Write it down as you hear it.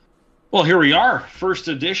Well, here we are, first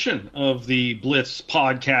edition of the Blitz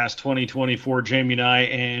Podcast 2024. Jamie and I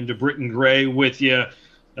and Britton Gray with you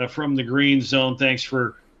from the Green Zone. Thanks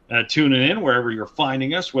for tuning in wherever you're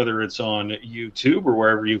finding us, whether it's on YouTube or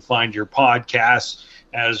wherever you find your podcasts,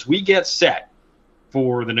 as we get set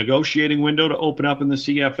for the negotiating window to open up in the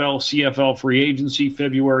CFL free agency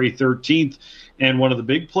February 13th. And one of the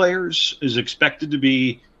big players is expected to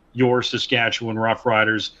be your Saskatchewan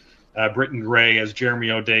Roughriders. Britton Gray, as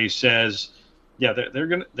Jeremy O'Day says, yeah,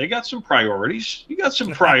 they got some priorities. You got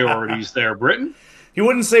some priorities there, Britton. He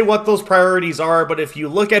wouldn't say what those priorities are, but if you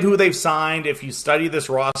look at who they've signed, if you study this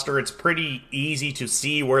roster, it's pretty easy to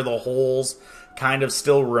see where the holes kind of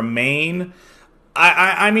still remain.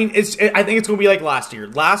 I think it's going to be like last year.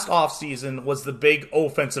 Last offseason was the big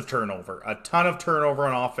offensive turnover. A ton of turnover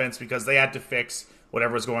on offense because they had to fix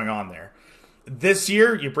whatever was going on there. This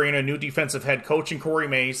year, you bring in a new defensive head coach in Corey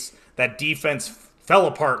Mace. That defense fell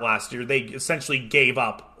apart last year. They essentially gave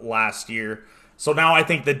up last year. So now I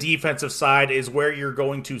think the defensive side is where you're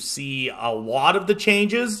going to see a lot of the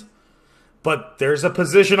changes. But there's a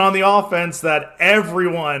position on the offense that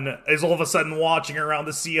everyone is all of a sudden watching around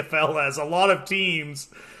the CFL as. A lot of teams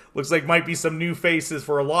looks like might be some new faces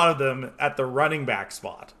for a lot of them at the running back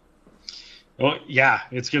spot. Well, yeah,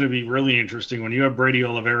 it's going to be really interesting when you have Brady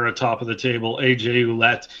Oliveira top of the table. AJ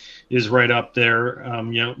Ouellette is right up there.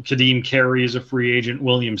 Kadeem Carey is a free agent.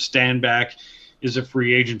 William Stanback is a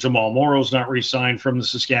free agent. Jamal Morrow's not re-signed from the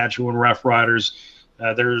Saskatchewan Roughriders.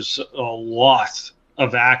 There's a lot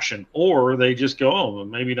of action. Or they just go, oh,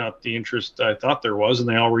 maybe not the interest I thought there was, and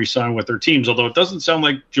they all re-sign with their teams. Although it doesn't sound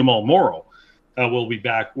like Jamal Morrow will be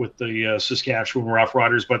back with the Saskatchewan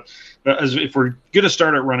Roughriders. But if we're going to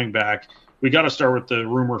start at running back, we got to start with the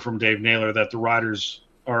rumor from Dave Naylor that the Riders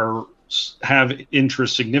have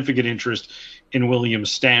significant interest in William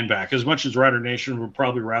Stanback. As much as Rider Nation would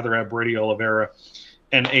probably rather have Brady Oliveira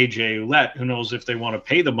and AJ Ouellette, who knows if they want to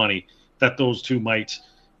pay the money that those two might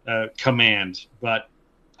command. But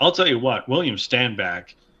I'll tell you what, William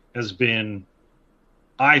Stanback has been,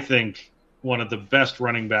 I think, one of the best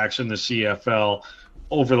running backs in the CFL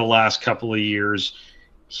over the last couple of years.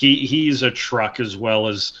 He's a truck as well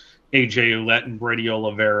as AJ Ouellette and Brady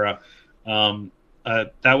Oliveira.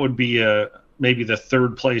 That would be maybe the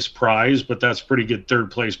third place prize, but that's pretty good third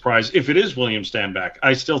place prize. If it is William Stanback,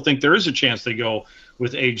 I still think there is a chance they go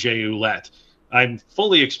with AJ Ouellette. I'm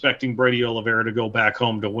fully expecting Brady Oliveira to go back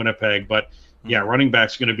home to Winnipeg, but yeah, running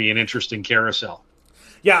back's going to be an interesting carousel.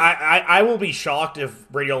 Yeah, I will be shocked if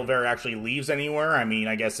Brady Oliveira actually leaves anywhere. I mean,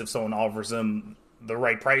 I guess if someone offers him the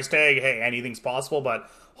right price tag, hey, anything's possible, but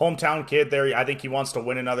hometown kid there, I think he wants to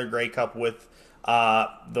win another Grey Cup with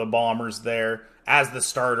the Bombers there as the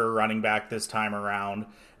starter running back this time around.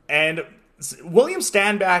 And William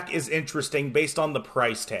Stanback is interesting based on the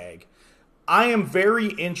price tag. I am very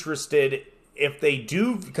interested if they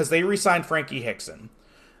do, because they re-signed Frankie Hickson.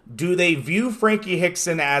 Do they view Frankie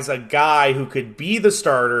Hickson as a guy who could be the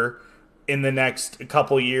starter in the next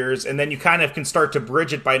couple years, and then you kind of can start to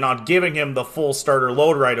bridge it by not giving him the full starter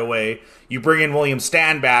load right away? You bring in William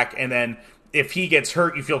Stanback, and then if he gets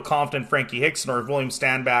hurt, you feel confident Frankie Hickson, or if William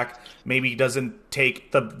Stanback maybe doesn't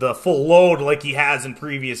take the full load like he has in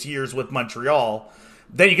previous years with Montreal,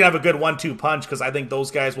 then you can have a good 1-2 punch, because I think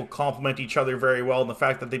those guys will complement each other very well, and the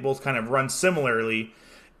fact that they both kind of run similarly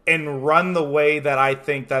and run the way that I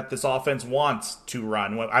think that this offense wants to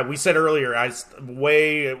run. We said earlier,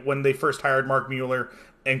 when they first hired Mark Mueller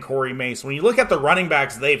and Corey Mace, when you look at the running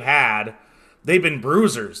backs they've had, they've been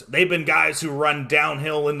bruisers. They've been guys who run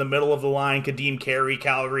downhill in the middle of the line. Kadeem Carey,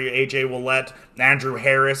 Calgary, AJ Ouellette, Andrew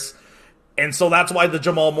Harris. And so that's why the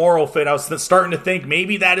Jamal Morrow fit. I was starting to think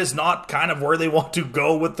maybe that is not kind of where they want to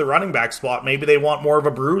go with the running back spot. Maybe they want more of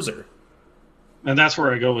a bruiser. And that's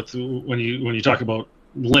where I go with when you talk about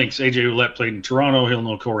links. AJ Ouellette played in Toronto. He'll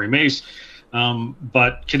know Corey Mace.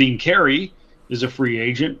 But Kadeem Carey is a free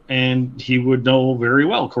agent, and he would know very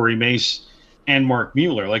well Corey Mace and Mark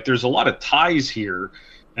Mueller. Like, there's a lot of ties here.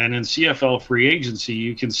 And in CFL free agency,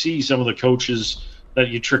 you can see some of the coaches that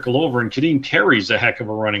you trickle over. And Kadeem Carey's a heck of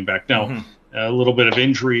a running back. Now, a little bit of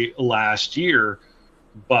injury last year,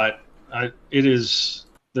 but there's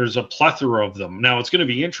a plethora of them. Now, it's going to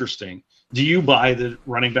be interesting. Do you buy the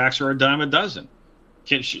running backs are a dime a dozen?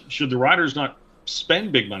 Should the Riders not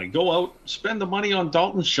spend big money? Go out, spend the money on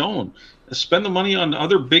Dalton Schoen. Spend the money on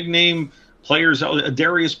other big-name players.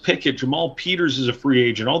 Darius Pickett, Jamal Peters is a free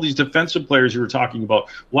agent. All these defensive players you were talking about.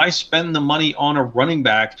 Why spend the money on a running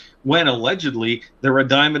back when allegedly they're a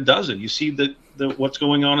dime a dozen? You see what's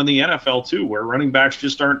going on in the NFL too, where running backs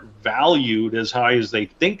just aren't valued as high as they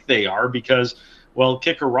think they are because, well,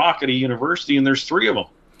 kick a rock at a university and there's three of them.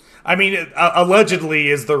 I mean, allegedly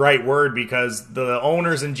is the right word because the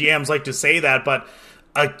owners and GMs like to say that, but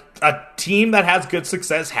a team that has good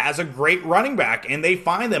success has a great running back, and they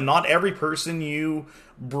find them. Not every person you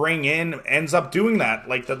bring in ends up doing that.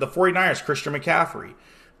 Like the 49ers, Christian McCaffrey.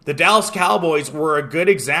 The Dallas Cowboys were a good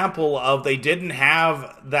example of they didn't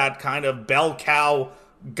have that kind of bell cow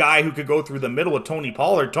guy who could go through the middle with Tony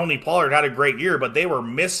Pollard. Tony Pollard had a great year, but they were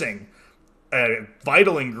missing a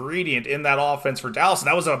vital ingredient in that offense for Dallas, and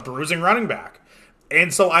that was a bruising running back.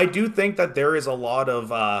 And so I do think that there is a lot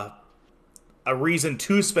of a reason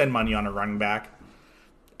to spend money on a running back.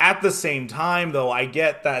 At the same time, though, I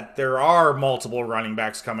get that there are multiple running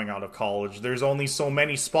backs coming out of college. There's only so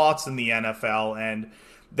many spots in the NFL, and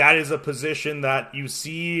that is a position that you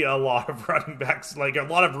see a lot of running backs, like a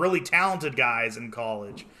lot of really talented guys in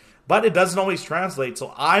college. But it doesn't always translate.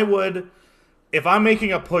 So I would, if I'm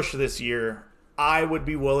making a push this year, I would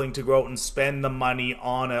be willing to go out and spend the money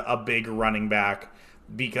on a big running back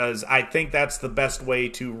because I think that's the best way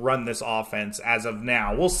to run this offense as of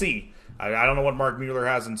now. We'll see. I don't know what Mark Mueller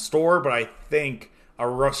has in store, but I think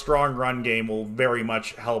a strong run game will very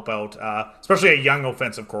much help out, especially a young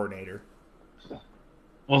offensive coordinator.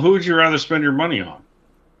 Well, who would you rather spend your money on?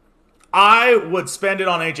 I would spend it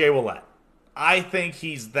on A.J. Ouellette. I think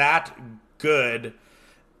he's that good,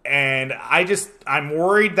 and I'm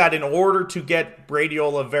worried that in order to get Brady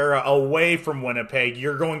Oliveira away from Winnipeg,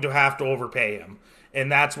 you're going to have to overpay him. And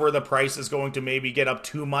that's where the price is going to maybe get up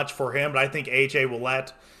too much for him. But I think A.J.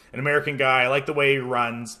 Ouellette, an American guy, I like the way he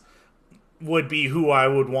runs, would be who I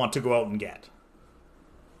would want to go out and get.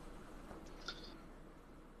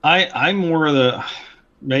 I'm more of the...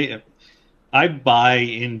 I buy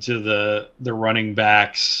into the running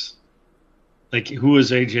backs. Like, who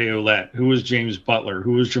is A.J. Ouellette? Who is James Butler?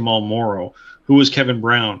 Who is Jamal Morrow? Who is Kevin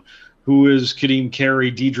Brown? Who is Kadeem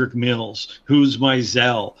Carey, Dedrick Mills? Who's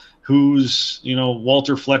Mizell? Who's,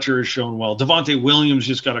 Walter Fletcher has shown well. Devontae Williams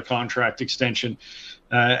just got a contract extension.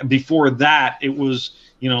 Before that, it was,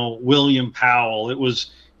 William Powell. It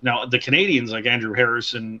was, now the Canadians like Andrew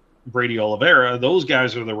Harrison, Brady Oliveira, those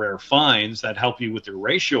guys are the rare finds that help you with your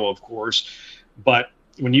ratio, of course. But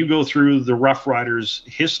when you go through the Rough Riders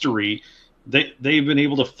history, they've been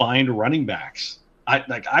able to find running backs.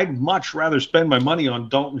 I'd much rather spend my money on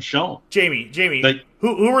Dalton Schoen. Jamie,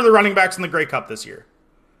 who were the running backs in the Grey Cup this year?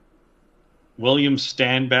 William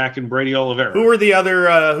Stanback and Brady Oliveira. Who were the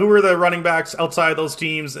other? Who were the running backs outside those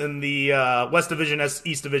teams in the West Division,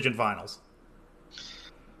 East Division finals?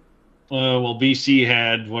 Well, BC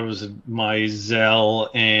had, what was it, Mizell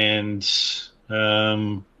and, it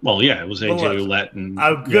was A.J. Ouellette. And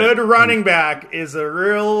a good running back is a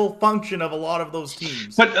real function of a lot of those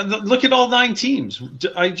teams. But look at all 9 teams.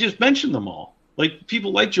 I just mentioned them all. Like,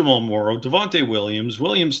 people like Jamal Morrow, Devontae Williams,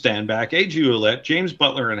 William Stanback, A.J. Ouellette, James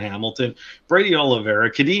Butler and Hamilton, Brady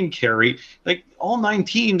Oliveira, Kadeem Carey. Like, all 9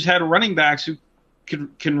 teams had running backs who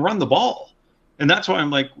can run the ball. And that's why I'm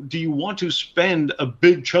like, do you want to spend a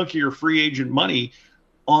big chunk of your free agent money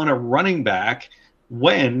on a running back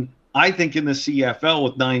when I think in the CFL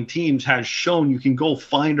with 9 teams has shown you can go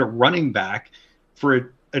find a running back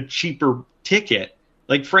for a cheaper ticket,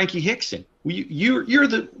 like Frankie Hickson? You're one of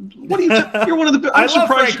the.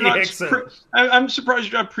 I'm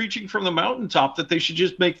surprised you're not preaching from the mountaintop that they should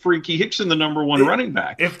just make Frankie Hickson the number 1 running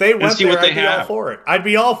back. If they went there, I'd be all for it. I'd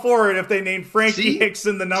be all for it if they named Frankie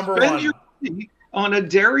Hickson the number 1. On a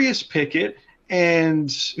Darius Pickett,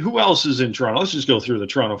 and who else is in Toronto? Let's just go through the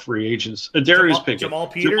Toronto free agents. Darius Pickett, Jamal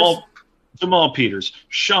Peters, Jamal Peters,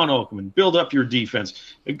 Sean Oakman. Build up your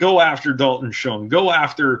defense. Go after Dalton Schoen. Go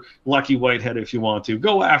after Lucky Whitehead if you want to.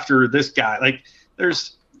 Go after this guy. Like,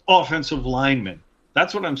 there's offensive linemen.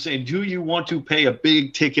 That's what I'm saying. Do you want to pay a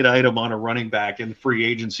big ticket item on a running back in free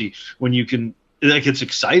agency when you can? Like, it's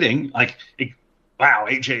exciting. Like, wow,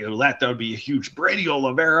 A.J. Ouellette, that would be a huge. Brady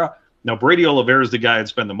Oliveira. Now, Brady Oliveira is the guy I'd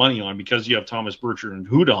spend the money on because you have Thomas Burchard and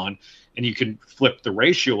Hudon, and you can flip the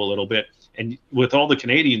ratio a little bit. And with all the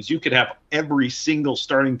Canadians, you could have every single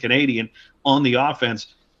starting Canadian on the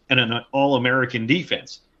offense and an all-American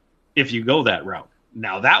defense if you go that route.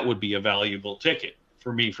 Now, that would be a valuable ticket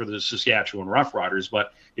for me for the Saskatchewan Roughriders.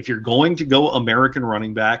 But if you're going to go American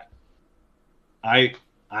running back, I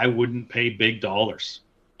wouldn't pay big dollars.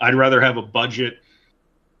 I'd rather have a budgeted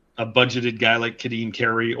guy like Kadeem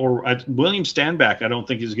Carey or William Stanback. I don't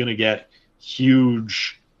think is going to get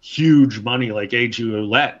huge money like A.J.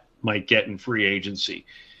 Ouellette might get in free agency.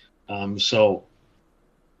 So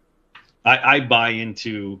I buy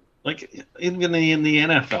into, like, even in the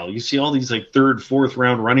NFL, you see all these like 3rd, 4th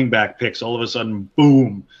round running back picks all of a sudden,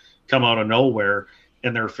 boom, come out of nowhere,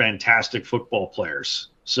 and they're fantastic football players.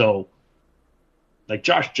 So Like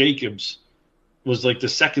Josh Jacobs was like the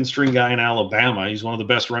second string guy in Alabama. He's one of the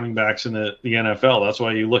best running backs in the NFL. That's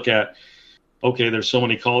why you look at, okay, there's so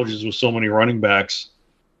many colleges with so many running backs.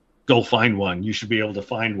 Go find one. You should be able to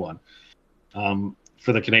find one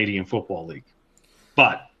for the Canadian Football League.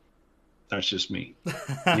 But that's just me.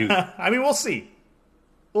 I mean, we'll see.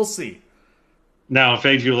 We'll see. Now, if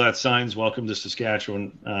A.J. Ouellette signs, welcome to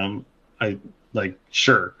Saskatchewan.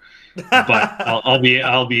 Sure, but I'll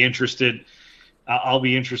be interested. I'll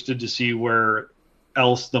be interested to see where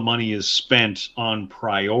else the money is spent on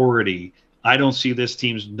priority. I don't see this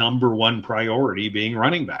team's number one priority being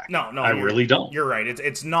running back. No, I really don't. You're right.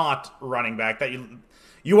 It's not running back. That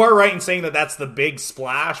you are right in saying that that's the big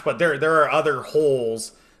splash, but there are other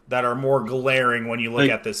holes that are more glaring when you look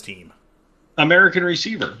at this team. American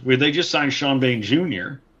receiver. They just signed Sean Bain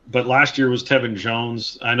Jr., but last year was Tevin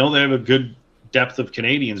Jones. I know they have a good depth of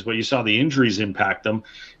Canadians, but you saw the injuries impact them.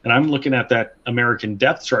 And I'm looking at that American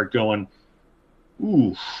depth chart going,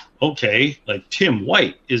 ooh, okay, like Tim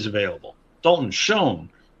White is available. Dalton Schoen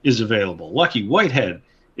is available. Lucky Whitehead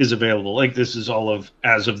is available. Like this is all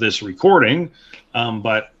as of this recording,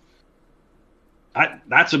 but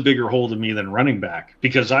that's a bigger hole to me than running back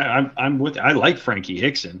because I like Frankie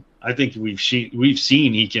Hickson. I think we've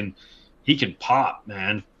seen he can pop,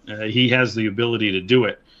 man. He has the ability to do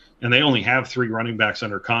it, and they only have 3 running backs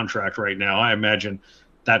under contract right now. I imagine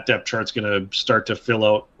that depth chart's going to start to fill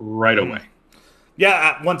out right away.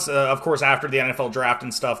 Yeah, once, of course, after the NFL draft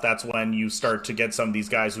and stuff, that's when you start to get some of these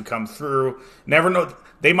guys who come through. Never know.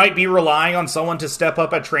 They might be relying on someone to step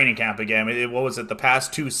up at training camp again. What was it? The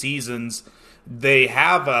past 2 seasons, they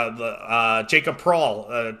have Jacob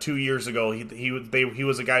Prawl 2 years ago. He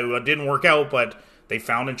was a guy who didn't work out, but they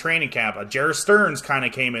found in training camp. Jarrett Stearns kind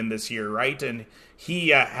of came in this year, right? And he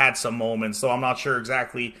had some moments, so I'm not sure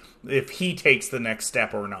exactly if he takes the next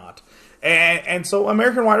step or not. And so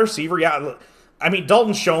American wide receiver, yeah. I mean,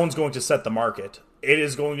 Dalton Schoen's going to set the market. It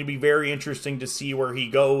is going to be very interesting to see where he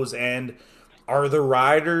goes, and are the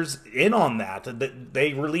Riders in on that?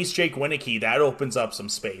 They released Jake Wieneke. That opens up some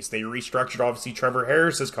space. They restructured, obviously, Trevor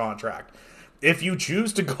Harris's contract. If you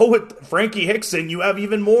choose to go with Frankie Hickson, you have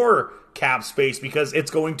even more cap space because it's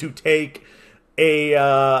going to take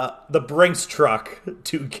the Brinks truck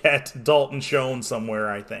to get Dalton Schoen somewhere,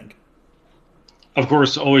 I think. Of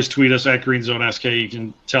course, always tweet us at Green Zone SK. You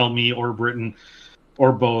can tell me or Britton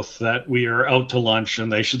or both that we are out to lunch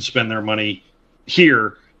and they should spend their money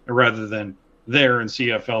here rather than there in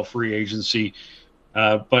CFL free agency.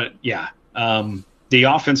 But yeah, the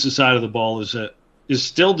offensive side of the ball is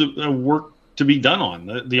still work to be done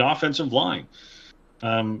on the offensive line.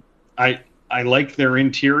 I like their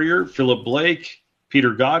interior: Phillip Blake,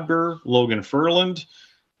 Peter Godber, Logan Ferland.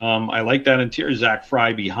 I like that interior. Zach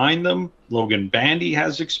Fry behind them. Logan Bandy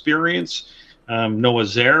has experience. Noah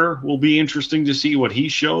Zare will be interesting to see what he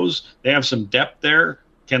shows. They have some depth there.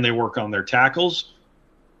 Can they work on their tackles?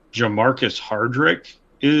 Jamarcus Hardrick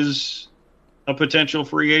is a potential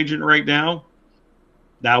free agent right now.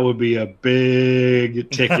 That would be a big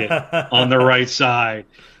ticket on the right side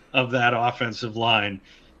of that offensive line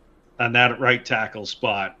on that right tackle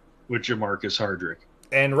spot with Jamarcus Hardrick.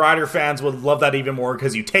 And Rider fans would love that even more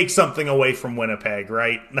because you take something away from Winnipeg,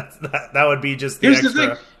 right? That would be just the Here's extra.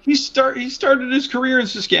 The thing. He started his career in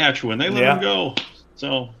Saskatchewan. They let him go.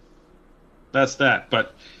 So that's that.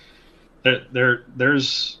 But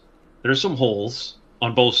there's some holes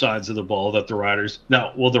on both sides of the ball that the Riders –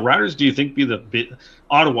 now, will the Riders, do you think,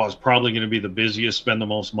 Ottawa's probably going to be the busiest, spend the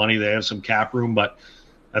most money. They have some cap room, but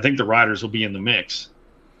I think the Riders will be in the mix.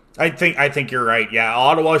 I think you're right. Yeah,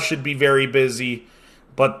 Ottawa should be very busy.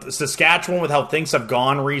 But Saskatchewan, with how things have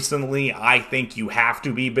gone recently, I think you have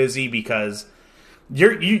to be busy because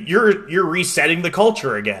you're resetting the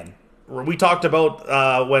culture again. We talked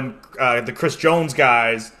about when the Chris Jones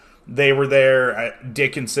guys, they were there,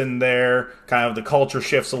 Dickinson there, kind of the culture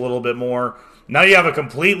shifts a little bit more. Now you have a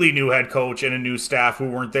completely new head coach and a new staff who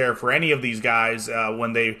weren't there for any of these guys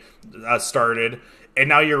when they started. And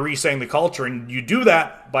now you're resetting the culture, and you do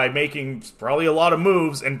that by making probably a lot of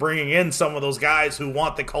moves and bringing in some of those guys who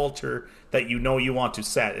want the culture that you know you want to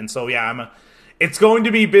set. And so, yeah, it's going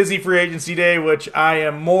to be busy free agency day, which I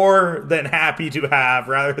am more than happy to have,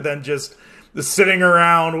 rather than just sitting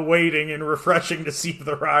around waiting and refreshing to see if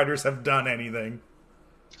the Riders have done anything.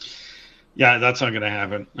 Yeah, that's not going to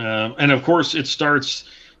happen. And, of course, it starts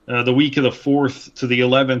the week of the 4th to the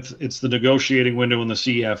 11th. It's the negotiating window in the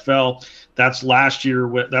CFL. That's last year.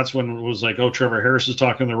 That's when it was like, oh, Trevor Harris is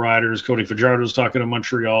talking to the Riders. Cody Fajardo is talking to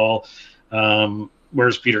Montreal.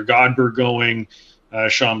 Where's Peter Godber going?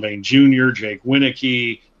 Sean Bain Jr., Jake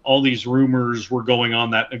Wieneke, all these rumors were going on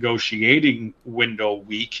that negotiating window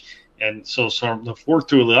week. And so from the 4th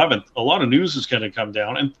to 11th, a lot of news is going to come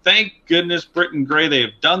down. And thank goodness, Britton Gray, they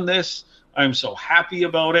have done this. I'm so happy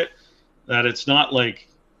about it that it's not like,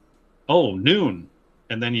 oh, noon,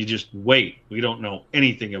 and then you just wait. We don't know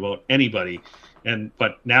anything about anybody.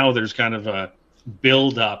 But now there's kind of a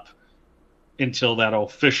build up until that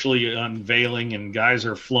officially unveiling, and guys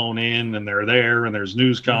are flown in and they're there and there's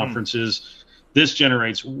news conferences. This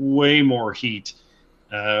generates way more heat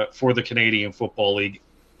for the Canadian Football League.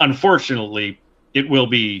 Unfortunately, it will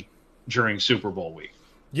be during Super Bowl week.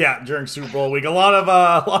 Yeah, during Super Bowl week, a lot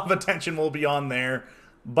of attention will be on there.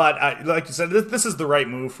 But like you said, this is the right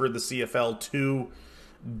move for the CFL to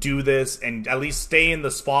do this and at least stay in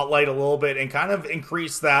the spotlight a little bit and kind of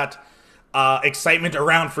increase that excitement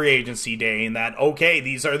around free agency day, and that, okay,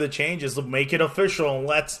 these are the changes, make it official, and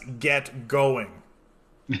let's get going.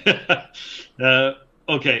 We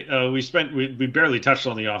barely touched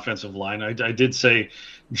on the offensive line. I did say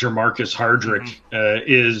Jermarcus Hardrick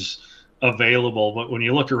is available, but when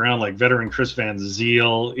you look around, like veteran Chris Van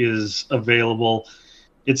Zyl is available.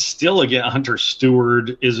 It's still, again, Hunter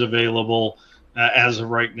Stewart is available as of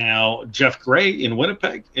right now. Jeff Gray in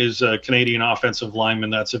Winnipeg is a Canadian offensive lineman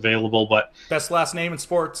that's available. But best last name in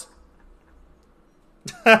sports.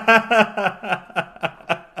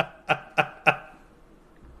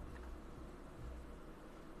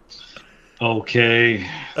 Okay,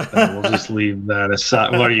 we'll just leave that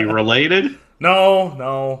aside. What, are you related?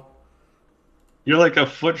 No. You're like a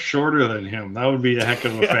foot shorter than him. That would be a heck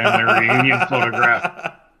of a family reunion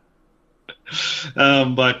photograph.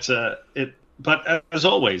 But as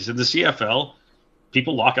always, in the CFL,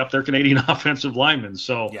 people lock up their Canadian offensive linemen.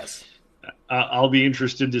 So yes, I'll be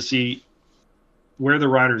interested to see where the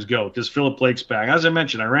Riders go, because Philip Blake's back. As I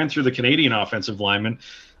mentioned, I ran through the Canadian offensive linemen.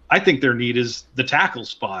 I think their need is the tackle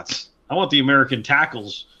spots. I want the American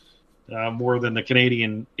tackles more than the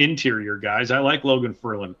Canadian interior guys. I like Logan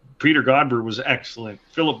Ferland. Peter Godber was excellent.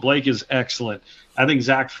 Philip Blake is excellent. I think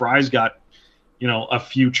Zach Fry's got, a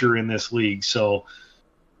future in this league. So,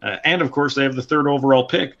 and of course, they have the 3rd overall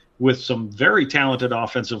pick with some very talented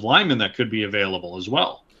offensive linemen that could be available as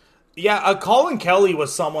well. Yeah, Colin Kelly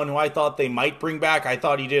was someone who I thought they might bring back. I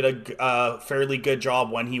thought he did a fairly good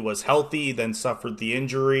job when he was healthy, then suffered the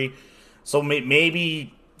injury. So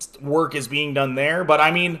maybe work is being done there. But, I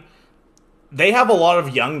mean, they have a lot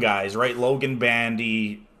of young guys, right? Logan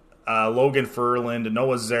Bandy, Logan Ferland,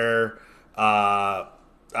 Noah Zer,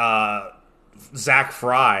 Zach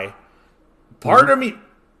Fry. Part of me,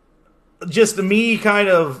 just me kind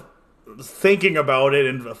of thinking about it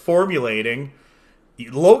and formulating,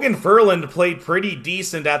 Logan Ferland played pretty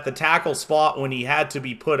decent at the tackle spot when he had to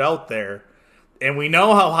be put out there. And we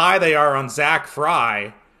know how high they are on Zach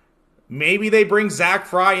Fry. Maybe they bring Zach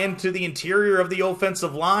Fry into the interior of the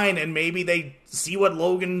offensive line, and maybe they see what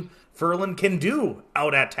Logan Ferland can do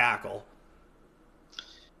out at tackle.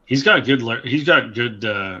 He's got good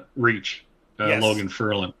reach, yes. Logan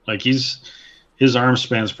Ferland. Like his arm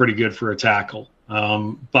span's pretty good for a tackle.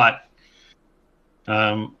 But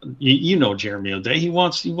Jeremy O'Day, he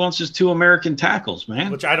wants his 2 American tackles,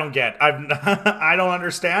 man. Which I don't get. I don't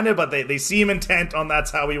understand it, but they seem intent on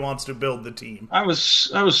that's how he wants to build the team. I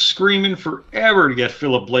was screaming forever to get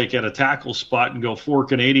Philip Blake at a tackle spot and go 4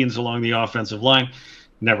 Canadians along the offensive line.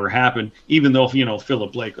 Never happened. Even though,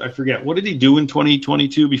 Philip Blake, I forget, what did he do in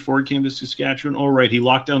 2022 before he came to Saskatchewan? Oh, right, he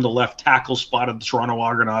locked down the left tackle spot of the Toronto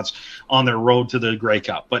Argonauts on their road to the Grey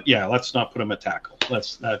Cup. But yeah, let's not put him at tackle.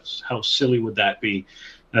 That's how silly would that be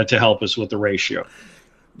to help us with the ratio?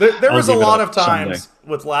 There was a lot of times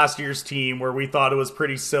with last year's team where we thought it was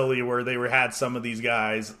pretty silly, where they had some of these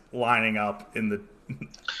guys lining up in the.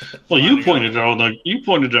 Well, you pointed out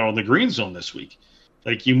on the Green Zone this week.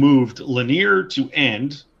 Like, you moved Lanier to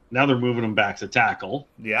end. Now they're moving him back to tackle.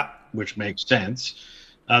 Yeah. Which makes sense.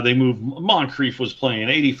 They moved – Moncrief was playing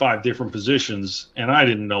 85 different positions, and I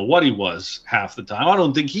didn't know what he was half the time. I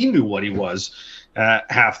don't think he knew what he was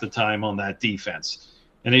half the time on that defense.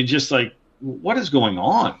 And it just like, what is going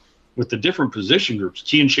on with the different position groups?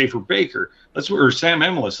 Kean Schaefer-Baker, or Sam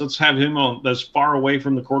Emilus, let's have him on as far away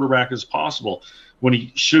from the quarterback as possible when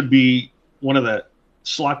he should be one of the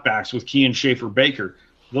slot backs with Kean Schaefer-Baker,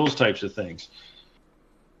 those types of things.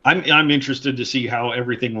 I'm interested to see how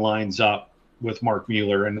everything lines up with Mark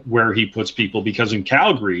Mueller and where he puts people, because in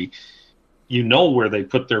Calgary, where they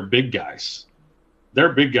put their big guys. Their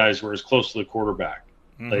big guys were as close to the quarterback.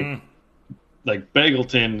 Mm-hmm. Like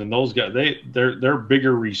Bagleton and those guys, they're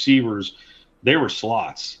bigger receivers. They were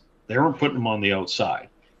slots. They weren't putting them on the outside.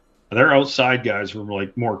 Their outside guys were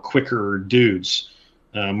like more quicker dudes.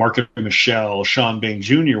 Market Michelle, Sean Bing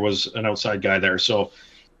Jr. was an outside guy there. So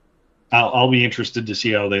I'll be interested to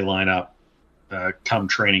see how they line up come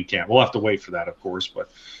training camp. We'll have to wait for that, of course,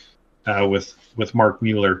 but with Mark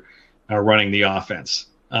Mueller running the offense.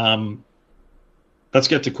 Let's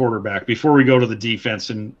get to quarterback before we go to the defense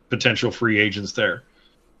and potential free agents there.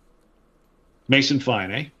 Mason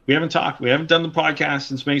Fine, eh? We haven't done the podcast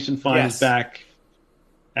since Mason Fine is back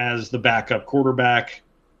as the backup quarterback,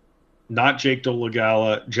 not Jake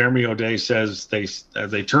Dolegala. Jeremy O'Day says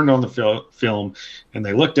they turned on the film and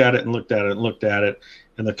they looked at it and looked at it and looked at it,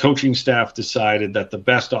 and the coaching staff decided that the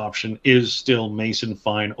best option is still Mason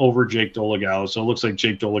Fine over Jake Dolegala. So it looks like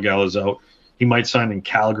Jake Dolegala is out. He might sign in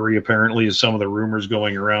Calgary, apparently, is some of the rumors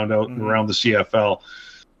going around around the CFL.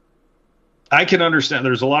 I can understand.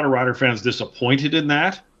 There's a lot of Rider fans disappointed in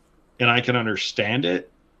that, and I can understand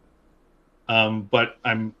it. But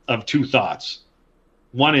I'm of two thoughts.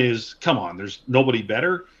 One is, come on, there's nobody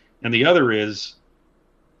better. And the other is,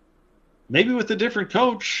 maybe with a different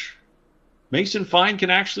coach, Mason Fine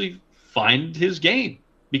can actually find his game,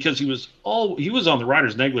 because he was on the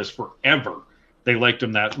Riders' neg list forever. They liked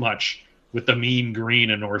him that much with the Mean Green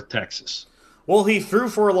in North Texas. Well, he threw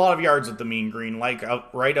for a lot of yards with the Mean Green,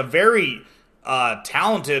 a very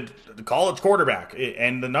talented college quarterback,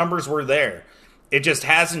 and the numbers were there. It just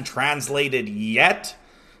hasn't translated yet.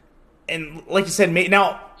 And like you said,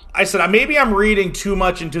 maybe I'm reading too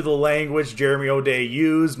much into the language Jeremy O'Day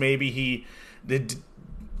used. Maybe he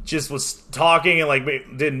just was talking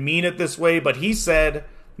and didn't mean it this way. But he said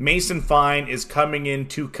Mason Fine is coming in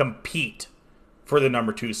to compete for the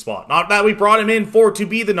number 2 spot. Not that we brought him in to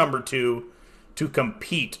be the number 2, to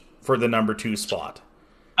compete for the number 2 spot.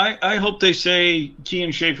 I hope they say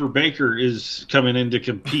Kean Schaefer-Baker is coming in to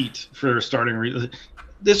compete for a starting.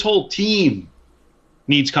 This whole team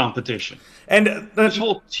needs competition. And this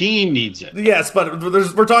whole team needs it. Yes, but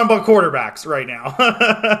we're talking about quarterbacks right now.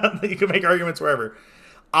 You can make arguments wherever.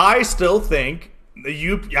 I still think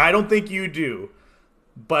I don't think you do,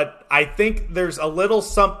 but I think there's a little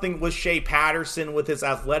something with Shea Patterson with his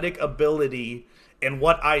athletic ability and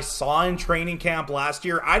what I saw in training camp last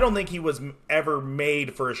year. I don't think he was ever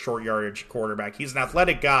made for a short yardage quarterback. He's an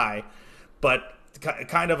athletic guy, but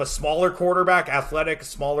kind of a smaller quarterback, athletic,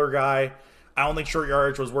 smaller guy. I don't think short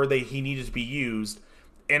yardage was where he needed to be used.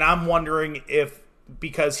 And I'm wondering if,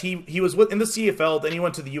 because he was in the CFL, then he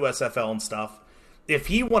went to the USFL and stuff, if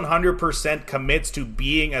he 100% commits to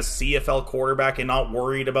being a CFL quarterback and not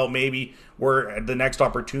worried about maybe where the next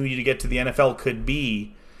opportunity to get to the NFL could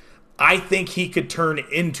be, I think he could turn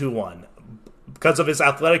into one because of his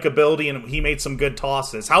athletic ability, and he made some good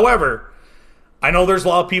tosses. However, I know there's a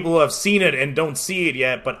lot of people who have seen it and don't see it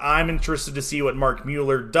yet, but I'm interested to see what Mark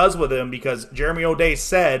Mueller does with him, because Jeremy O'Day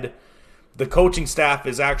said the coaching staff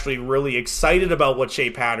is actually really excited about what Shea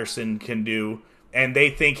Patterson can do, and they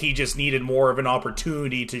think he just needed more of an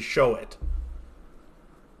opportunity to show it.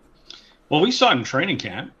 Well, we saw it in training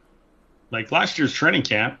camp. Like last year's training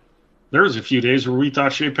camp, there was a few days where we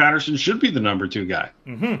thought Shea Patterson should be the number 2 guy.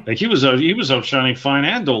 Mm-hmm. Like he was outshining Fine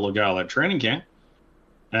and Dolegala at training camp.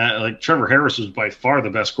 Trevor Harris was by far the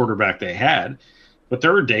best quarterback they had, but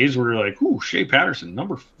there were days where you're like, "Ooh, Shea Patterson,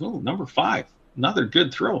 number 5, another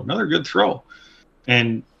good throw,"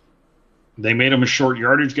 and they made him a short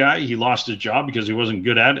yardage guy. He lost his job because he wasn't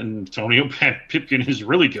good at it, and Antonio Pipkin is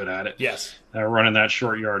really good at it. Yes, running that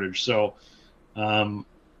short yardage. So, again,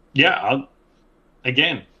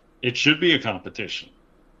 it should be a competition.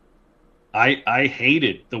 I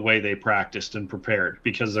hated the way they practiced and prepared,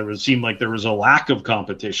 because seemed like there was a lack of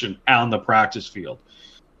competition on the practice field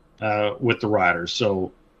with the Riders.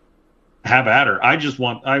 So have at her. I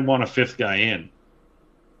want a 5th guy in,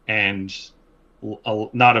 and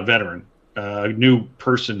not a veteran, a new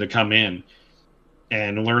person to come in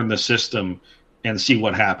and learn the system and see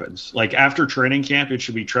what happens. Like after training camp, it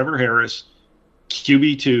should be Trevor Harris,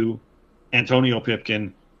 QB2, Antonio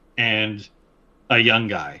Pipkin, and a young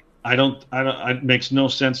guy. It makes no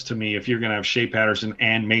sense to me if you're going to have Shea Patterson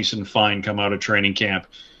and Mason Fine come out of training camp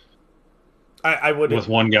I would with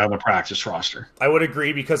one guy on the practice roster. I would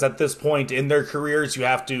agree, because at this point in their careers, they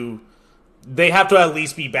have to at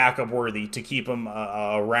least be backup worthy to keep them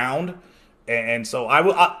around. And so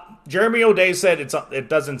Jeremy O'Day said it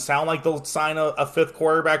doesn't sound like they'll sign a 5th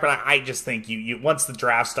quarterback, but I just think you once the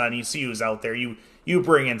draft's done, you see who's out there, you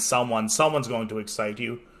bring in someone's going to excite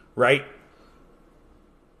you, right?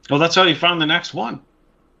 Well, that's how you found the next one.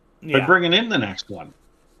 Yeah. By bringing in the next one.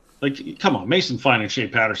 Like, come on, Mason Fine and Shea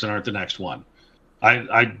Patterson aren't the next one.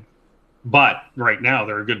 But right now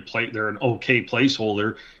they're they're an okay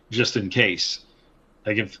placeholder just in case.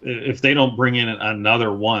 Like if they don't bring in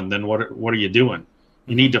another one, then what are you doing?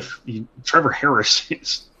 You need to. Trevor Harris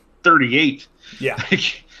is 38. Yeah.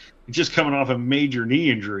 Like, just coming off a major knee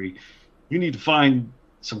injury. You need to find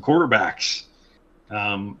some quarterbacks.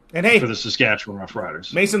 And hey, for the Saskatchewan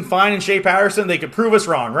Roughriders. Mason Fine and Shea Patterson, they could prove us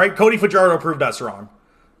wrong, right? Cody Fajardo proved us wrong.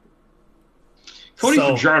 Cody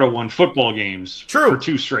Fajardo won football games for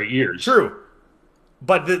 2 straight years. True.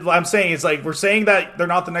 But what I'm saying is, like, we're saying that they're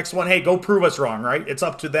not the next one. Hey, go prove us wrong, right? It's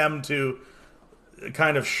up to them to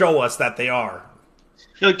kind of show us that they are.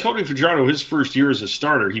 Yeah, like Cody Fajardo, his first year as a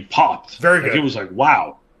starter, he popped. Very good. It was like,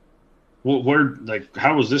 wow.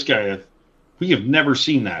 How was this guy? We have never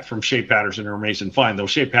seen that from Shea Patterson or Mason Fine, though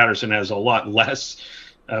Shea Patterson has a lot less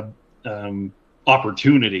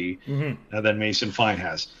opportunity than Mason Fine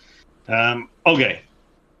has. Okay.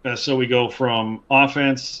 So we go from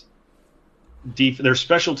offense, their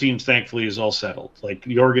special teams, thankfully, is all settled. Like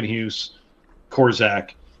Jorgen Hughes,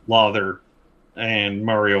 Korzak, Lawther, and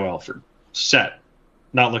Mario Alford. Set.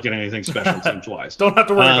 Not looking at anything special teams-wise. Don't have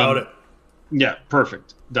to worry about it. Yeah,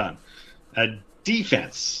 perfect. Done.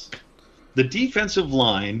 Defense. The defensive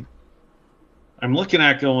line, I'm looking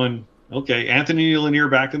at going, okay, Anthony Lanier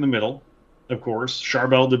back in the middle, of course.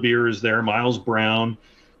 Charbel DeBeer is there. Miles Brown.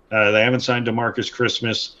 They haven't signed DeMarcus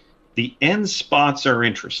Christmas. The end spots are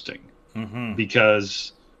interesting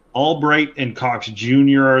because Albright and Cox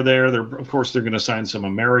Jr. are there. Of course, they're going to sign some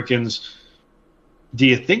Americans. Do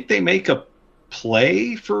you think they make a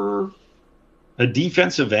play for a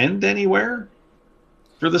defensive end anywhere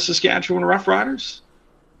for the Saskatchewan Roughriders?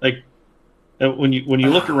 Like, when you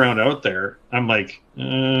look around out there, I'm like,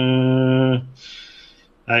 I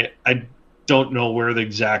don't know where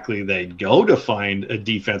exactly they'd go to find a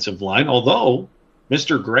defensive line. Although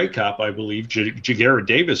Mr. Grey Cup, I believe, Jagara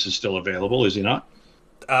Davis is still available, is he not?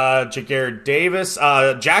 Jagara Davis,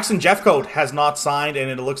 Jackson Jeffcoat has not signed,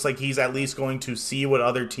 and it looks like he's at least going to see what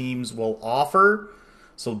other teams will offer.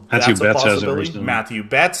 So that's a possibility. Matthew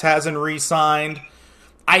Betts hasn't re-signed.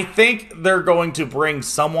 I think they're going to bring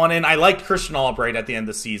someone in. I liked Christian Albright at the end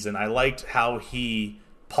of the season. I liked how he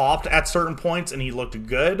popped at certain points, and he looked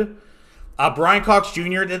good. Brian Cox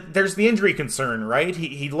Jr., there's the injury concern, right?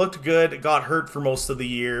 He looked good, got hurt for most of the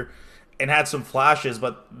year, and had some flashes,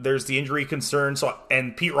 but there's the injury concern.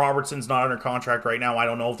 And Pete Robertson's not under contract right now. I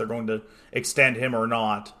don't know if they're going to extend him or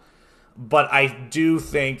not. But I do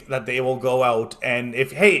think that they will go out, and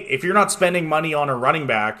if you're not spending money on a running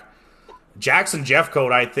back, Jackson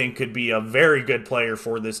Jeffcoat, I think, could be a very good player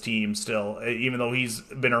for this team still, even though he's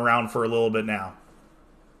been around for a little bit now.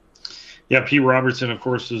 Yeah, Pete Robertson, of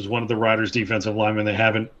course, is one of the Riders' defensive linemen. They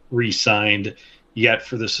haven't re-signed yet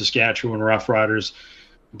for the Saskatchewan Roughriders.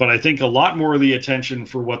 But I think a lot more of the attention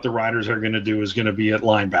for what the Riders are going to do is going to be at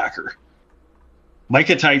linebacker.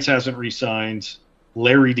 Micah Tights hasn't re-signed.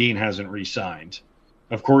 Larry Dean hasn't re-signed.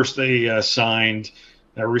 Of course, they re-signed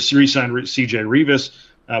C.J. Rivas,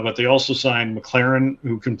 but they also signed McLaren,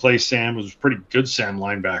 who can play Sam, was a pretty good Sam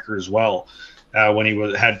linebacker as well when he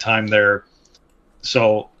had time there.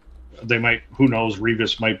 So they might, who knows,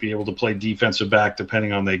 Rivas might be able to play defensive back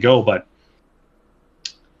depending on they go. But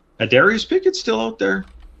Darius Pickett's still out there.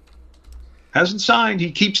 Hasn't signed.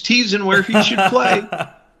 He keeps teasing where he should play.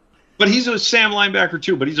 But he's a Sam linebacker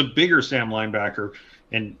too, but he's a bigger Sam linebacker.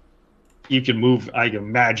 And you can move, I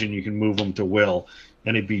imagine you can move him to Will,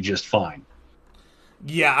 and it'd be just fine.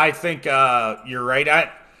 Yeah, I think you're right.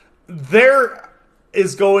 There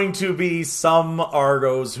is going to be some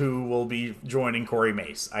Argos who will be joining Corey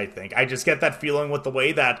Mace, I think. I just get that feeling with the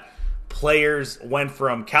way that players went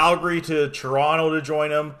from Calgary to Toronto to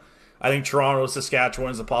join him. I think Toronto, Saskatchewan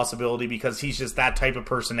is a possibility because he's just that type of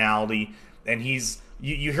personality. And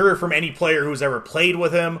you hear it from any player who's ever played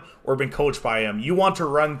with him or been coached by him. You want to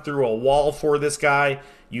run through a wall for this guy.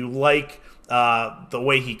 You like the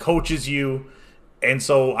way he coaches you. And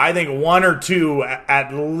so I think one or two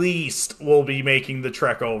at least will be making the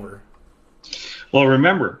trek over. Well,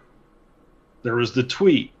 remember, there was the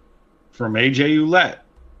tweet from AJ Ouellette.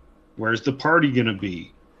 Where's the party going to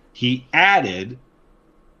be? He added,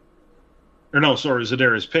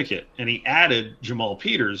 Zadarius Pickett, and he added Jamal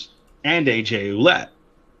Peters and AJ Ouellette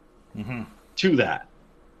to that.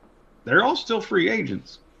 They're all still free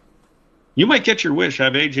agents. You might get your wish,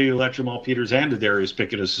 have AJ Ouellette, Jamal Peters, and Darius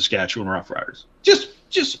Pickett as Saskatchewan Roughriders.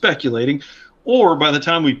 Just speculating. Or by the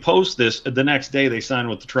time we post this, the next day they sign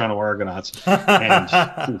with the Toronto Argonauts.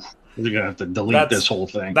 And we're going to have to delete this whole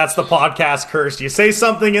thing. That's the podcast curse. You say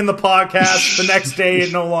something in the podcast, the next day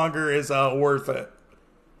it no longer is worth it.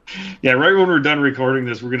 Yeah, right when we're done recording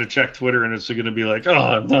this, we're going to check Twitter, and it's going to be like,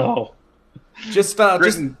 oh, no. Just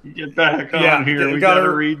get back on here. We got to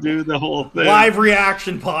redo the whole thing. Live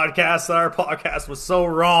reaction podcast. Our podcast was so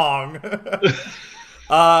wrong.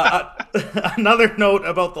 Another note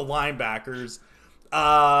about the linebackers.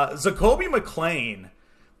 Zacoby McClain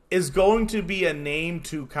is going to be a name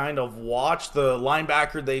to kind of watch. The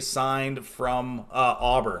linebacker they signed from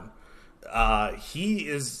Auburn.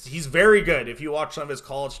 He's very good. If you watch some of his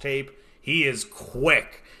college tape, he is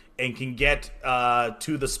quick and can get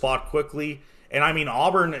to the spot quickly. And I mean,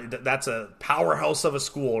 Auburn, that's a powerhouse of a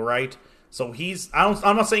school, right? So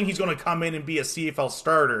I'm not saying he's going to come in and be a CFL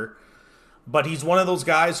starter, but he's one of those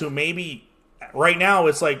guys who maybe right now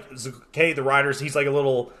it's like, okay, the Riders, he's like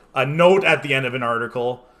a note at the end of an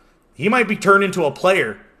article. He might be turned into a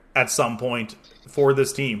player at some point for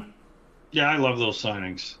this team. Yeah, I love those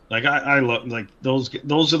signings. Like I love like those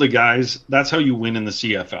are the guys. That's how you win in the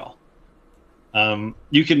CFL.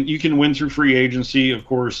 You can win through free agency. Of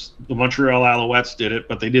course, the Montreal Alouettes did it,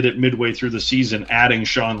 but they did it midway through the season, adding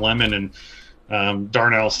Sean Lemon and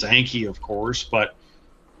Darnell Sankey, of course. But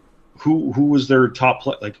who was their top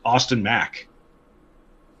play? Like Austin Mack.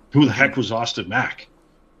 Who the heck was Austin Mack?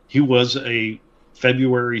 He was a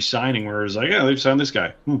February signing where it was like, yeah, they've signed this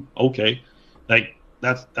guy. Okay, like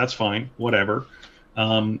that's fine, whatever.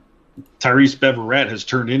 Tyrese Beverette has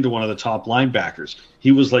turned into one of the top linebackers.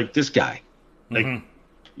 He was like this guy. Like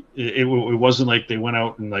it wasn't like they went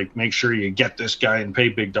out and like make sure you get this guy and pay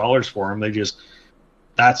big dollars for him. They just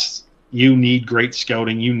you need great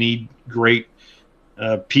scouting. You need great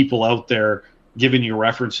people out there giving you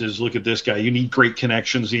references. Look at this guy. You need great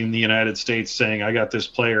connections in the United States saying, I got this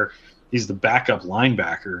player. He's the backup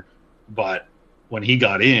linebacker, but when he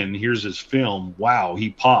got in, here's his film. Wow, he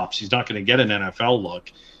pops. He's not going to get an NFL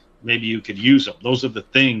look. Maybe you could use him. Those are the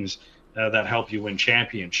things that help you win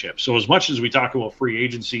championships. So as much as we talk about free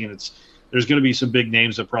agency and there's going to be some big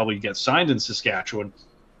names that probably get signed in Saskatchewan,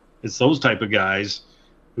 it's those type of guys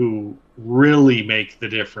who really make the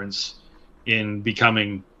difference in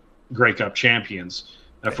becoming Grey Cup champions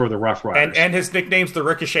for the Rough Riders. And his nickname's the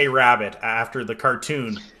Ricochet Rabbit after the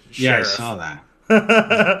cartoon. Yeah, Sheriff. I saw that.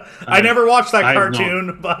 I never watched that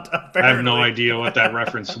cartoon, but apparently. I have no idea what that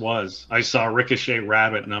reference was. I saw Ricochet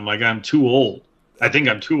Rabbit, and I'm like, I'm too old. I think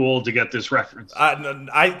I'm too old to get this reference.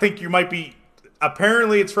 I think you might be.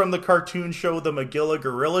 Apparently, it's from the cartoon show, The Magilla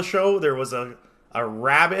Gorilla Show. There was a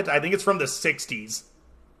rabbit. I think it's from the 60s.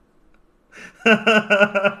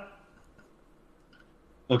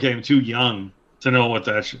 Okay, I'm too young to know what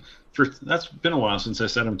that's been a while since I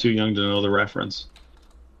said I'm too young to know the reference.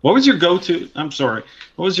 What was your go-to? I'm sorry.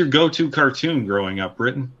 What was your go-to cartoon growing up,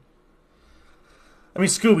 Britton? I mean,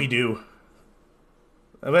 Scooby-Doo.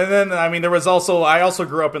 But then, I mean, I also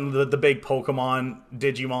grew up in the big Pokemon,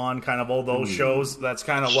 Digimon, kind of all those shows. That's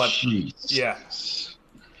kind of what. Jeez. Yeah.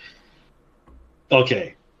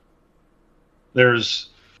 Okay. There's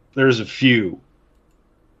a few,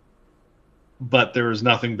 but there is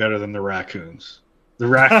nothing better than the raccoons. The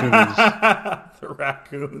raccoons. The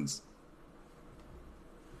raccoons.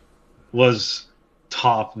 Was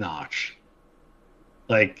top notch.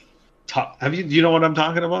 Like top. Do you know what I'm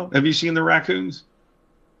talking about? Have you seen the raccoons?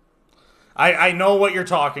 I know what you're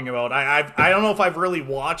talking about. I don't know if I've really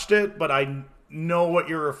watched it, but I know what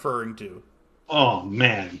you're referring to. Oh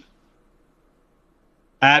man.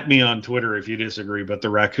 At me on Twitter if you disagree, but the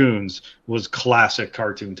raccoons was classic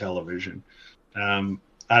cartoon television.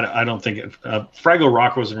 I don't think Fraggle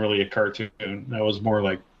Rock wasn't really a cartoon. That was more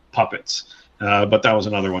like puppets. But that was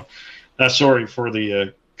another one. Sorry for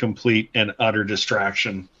the complete and utter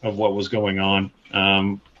distraction of what was going on.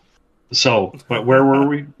 But where were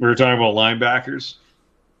we? We were talking about linebackers.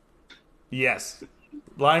 Yes,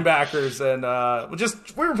 linebackers, and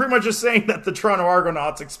we were pretty much just saying that the Toronto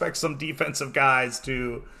Argonauts expect some defensive guys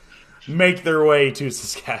to make their way to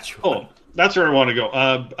Saskatchewan. Oh, that's where I want to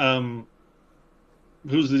go.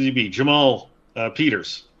 Who's the DB? Jamal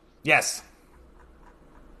Peters. Yes.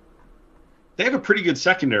 They have a pretty good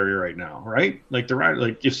secondary right now, right? Like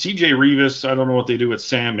if CJ Revis, I don't know what they do with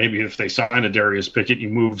Sam. Maybe if they sign a Darius Pickett, you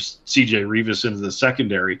move CJ Revis into the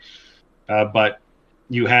secondary. But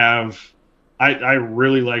you have, I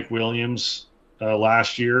really like Williams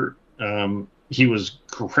last year. He was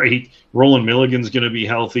great. Roland Milligan's going to be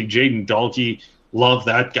healthy. Jaden Dahlke, love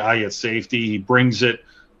that guy at safety. He brings it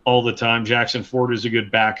all the time. Jackson Ford is a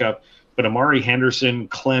good backup. But Amari Henderson,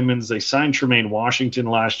 Clemens, they signed Tremaine Washington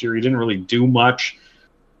last year. He didn't really do much.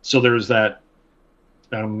 So there's that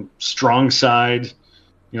strong side,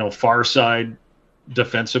 far side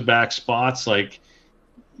defensive back spots. Like,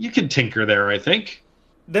 you can tinker there, I think,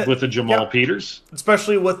 with the Jamal Peters.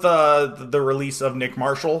 Especially with the release of Nick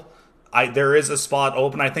Marshall. There is a spot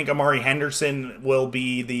open. I think Amari Henderson will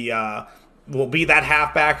be that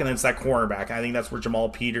halfback, and then it's that cornerback. I think that's where Jamal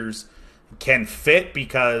Peters can fit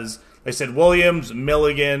because They said Williams,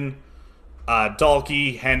 Milligan,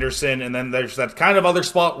 Dalkey, Henderson, and then there's that kind of other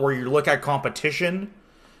spot where you look at competition,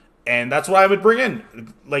 and that's what I would bring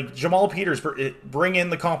in. Like Jamal Peters, bring in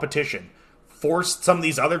the competition. Force some of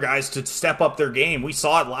these other guys to step up their game. We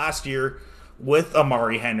saw it last year with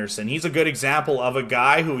Amari Henderson. He's a good example of a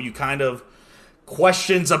guy who you kind of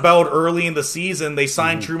questions about early in the season. They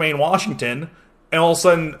signed Trumaine Washington, and all of a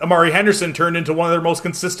sudden Amari Henderson turned into one of their most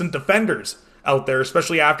consistent defenders out there,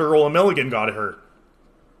 especially after Roland Milligan got hurt.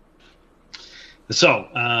 So,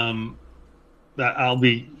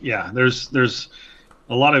 there's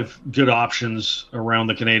a lot of good options around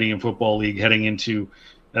the Canadian Football League heading into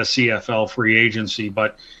a CFL free agency,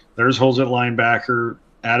 but there's holes at linebacker,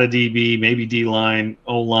 at a DB, maybe D-line,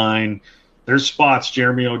 O-line. There's spots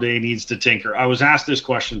Jeremy O'Day needs to tinker. I was asked this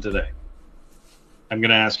question today. I'm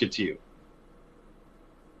going to ask it to you.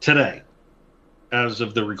 Today, as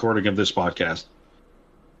of the recording of this podcast,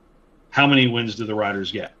 how many wins do the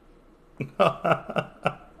Riders get?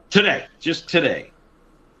 Today, just today.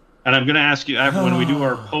 And I'm going to ask you, when we do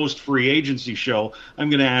our post-free agency show, I'm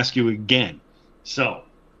going to ask you again. So,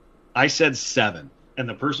 I said 7. And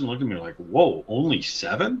the person looked at me like, whoa, only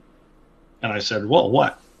 7? And I said, well,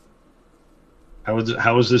 what? How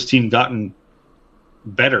has this team gotten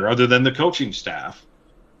better, other than the coaching staff,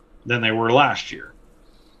 than they were last year?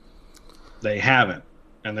 They haven't.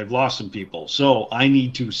 And they've lost some people. So I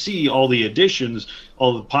need to see all the additions,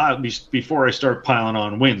 before I start piling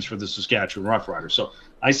on wins for the Saskatchewan Roughriders. So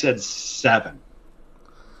I said 7.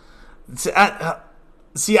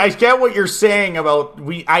 See, I get what you're saying about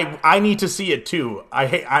I need to see it too. I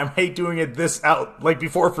hate doing it this out like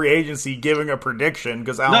before free agency, giving a prediction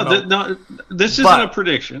because I don't know. This isn't a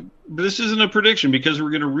prediction. This isn't a prediction because we're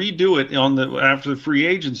going to redo it after the free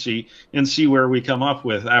agency and see where we come up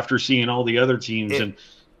with after seeing all the other teams and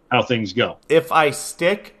how things go. If I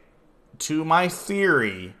stick to my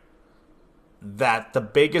theory that the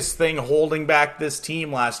biggest thing holding back this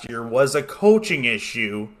team last year was a coaching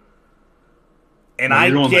issue. And I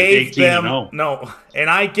gave them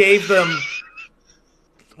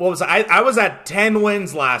what was I was at 10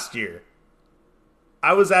 wins last year.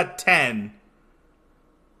 I was at 10.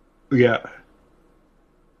 Yeah.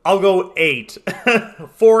 I'll go 8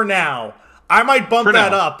 for now. I might bump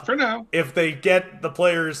that up for now if they get the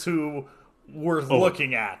players who we're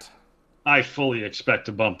looking at. I fully expect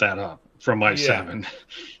to bump that up from my 7.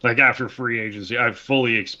 Like after free agency, I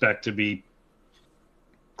fully expect to be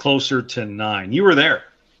closer to 9. You were there.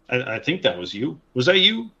 I think that was you. Was that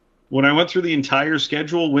you? When I went through the entire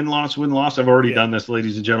schedule, win-loss, win-loss, I've already done this,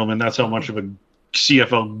 ladies and gentlemen. That's how much of a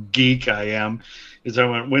CFL geek I am, is I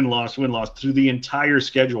went win-loss, win-loss through the entire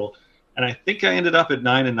schedule. And I think I ended up at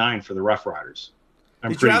 9-9 for the Rough Riders.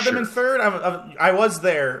 Did you have them in third? I was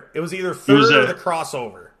there. It was either third or the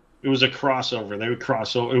crossover. It was a crossover. They would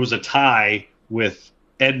cross over. It was a tie with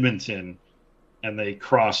Edmonton, and they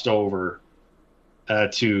crossed over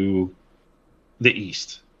to the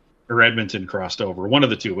East. Or Edmonton crossed over. One of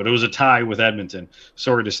the two, but it was a tie with Edmonton.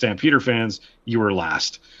 Sorry to Stampeder fans, you were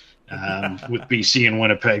last. With BC and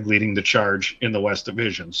Winnipeg leading the charge in the West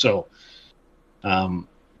Division. So, but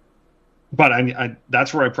I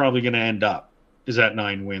that's where I'm probably going to end up, is at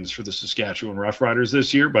 9 wins for the Saskatchewan Roughriders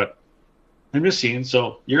this year. But I'm just seeing.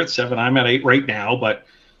 So you're at 7. I'm at 8 right now, but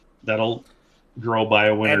that'll grow by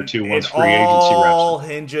a win or two once free agency wraps up. It all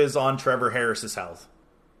hinges on Trevor Harris's health.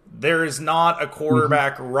 There is not a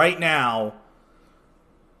quarterback right now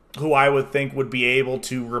who I would think would be able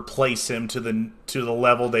to replace him to the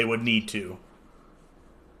level they would need to.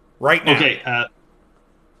 Right now. Okay,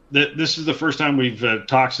 this is the first time we've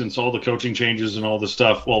talked since all the coaching changes and all the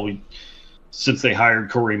stuff. Well, since they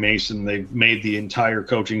hired Corey Mason, they've made the entire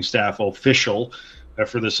coaching staff official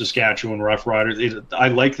for the Saskatchewan Roughriders. I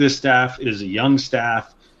like this staff. It is a young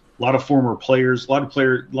staff, a lot of former players, a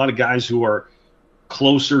lot of guys who are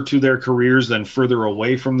closer to their careers than further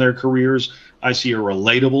away from their careers. I see a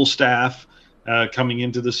relatable staff coming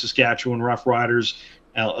into the Saskatchewan Roughriders,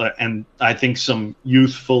 and I think some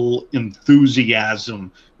youthful enthusiasm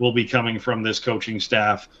will be coming from this coaching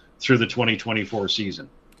staff through the 2024 season.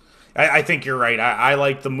 I think you're right. I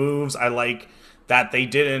like the moves. I like that they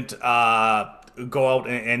didn't go out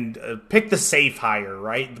and pick the safe hire,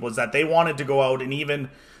 right? Was that they wanted to go out and even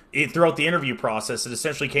throughout the interview process, it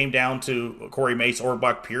essentially came down to Corey Mace or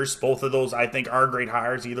Buck Pierce. Both of those, I think, are great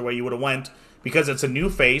hires. Either way you would have went, because it's a new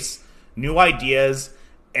face, new ideas,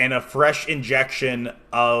 and a fresh injection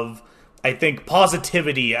of, I think,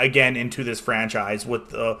 positivity again into this franchise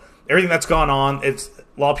with everything that's gone on. A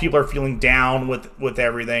lot of people are feeling down with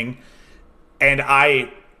everything, and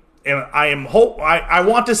I and I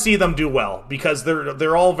want to see them do well because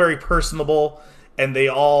they're all very personable and they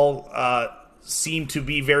all seem to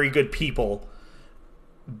be very good people.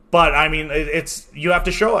 But I mean, you have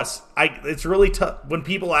to show us. It's really tough when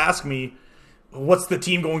people ask me, "What's the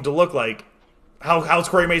team going to look like? How's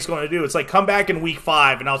Corey Mace going to do?" It's like, come back in week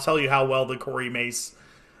 5 and I'll tell you how well the Corey Mace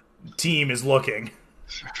team is looking.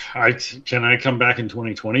 Can I come back in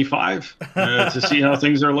 2025 to see how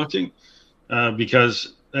things are looking?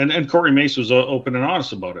 Because Corey Mace was open and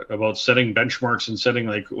honest about it, about setting benchmarks and setting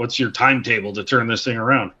like, what's your timetable to turn this thing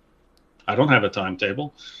around? I don't have a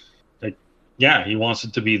timetable. Like, yeah, he wants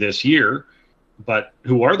it to be this year, but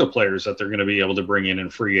who are the players that they're going to be able to bring in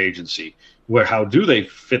free agency? How do they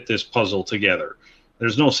fit this puzzle together?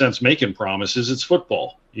 There's no sense making promises. It's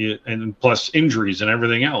football, and plus injuries and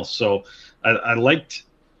everything else. So I like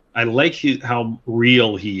how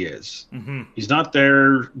real he is. Mm-hmm. He's not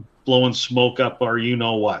there blowing smoke up our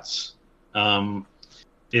you-know-whats.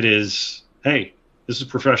 It is, hey, this is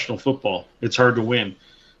professional football. It's hard to win.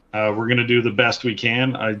 We're going to do the best we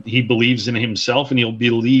can. He believes in himself, and he'll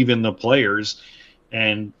believe in the players.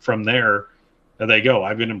 And from there they go.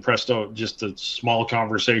 I've been impressed with just the small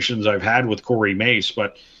conversations I've had with Corey Mace,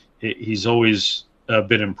 but he's always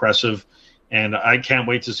been impressive. And I can't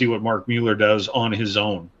wait to see what Mark Mueller does on his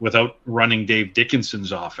own without running Dave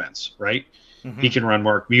Dickinson's offense, right? Mm-hmm. He can run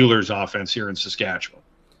Mark Mueller's offense here in Saskatchewan.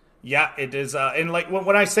 Yeah, it is. And like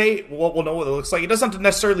when I say we'll know what it looks like, it doesn't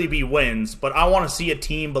necessarily be wins, but I want to see a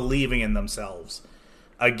team believing in themselves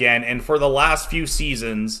again. And for the last few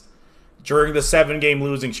seasons, during the 7-game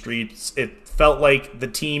losing streaks, it felt like the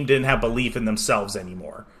team didn't have belief in themselves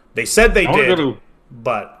anymore. They said they did,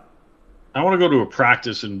 but I want to go to a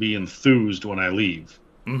practice and be enthused when I leave.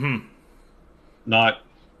 Mm-hmm. Not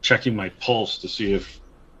checking my pulse to see if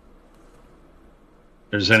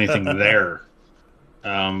there's anything there.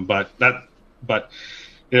 But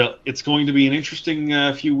it's going to be an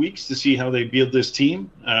interesting few weeks to see how they build this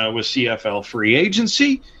team with CFL free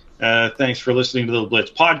agency. Thanks for listening to the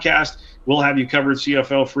Blitz podcast. We'll have you covered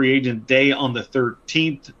CFL Free Agent Day on the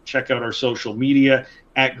 13th. Check out our social media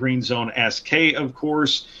at Green Zone SK, of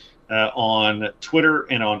course, on Twitter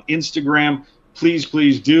and on Instagram.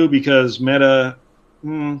 Please do, because Meta,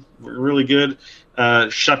 we're really good.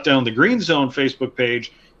 Shut down the Green Zone Facebook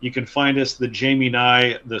page. You can find us, the Jamie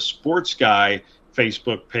Nye, the Sports Guy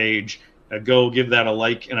Facebook page. Go give that a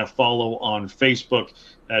like and a follow on Facebook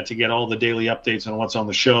to get all the daily updates on what's on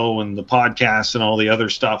the show and the podcast and all the other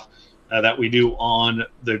stuff that we do on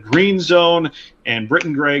the Green Zone. And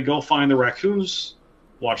Britton Gray, go find the raccoons,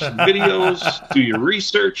 watch some videos, do your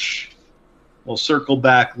research. We'll circle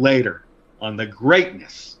back later on the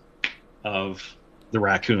greatness of the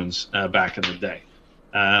raccoons back in the day.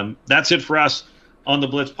 That's it for us on the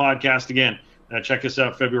Blitz podcast. Again, check us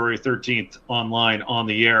out February 13th online on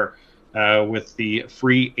the air with the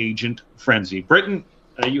Free Agent Frenzy. Britton,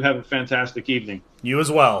 you have a fantastic evening. You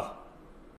as well.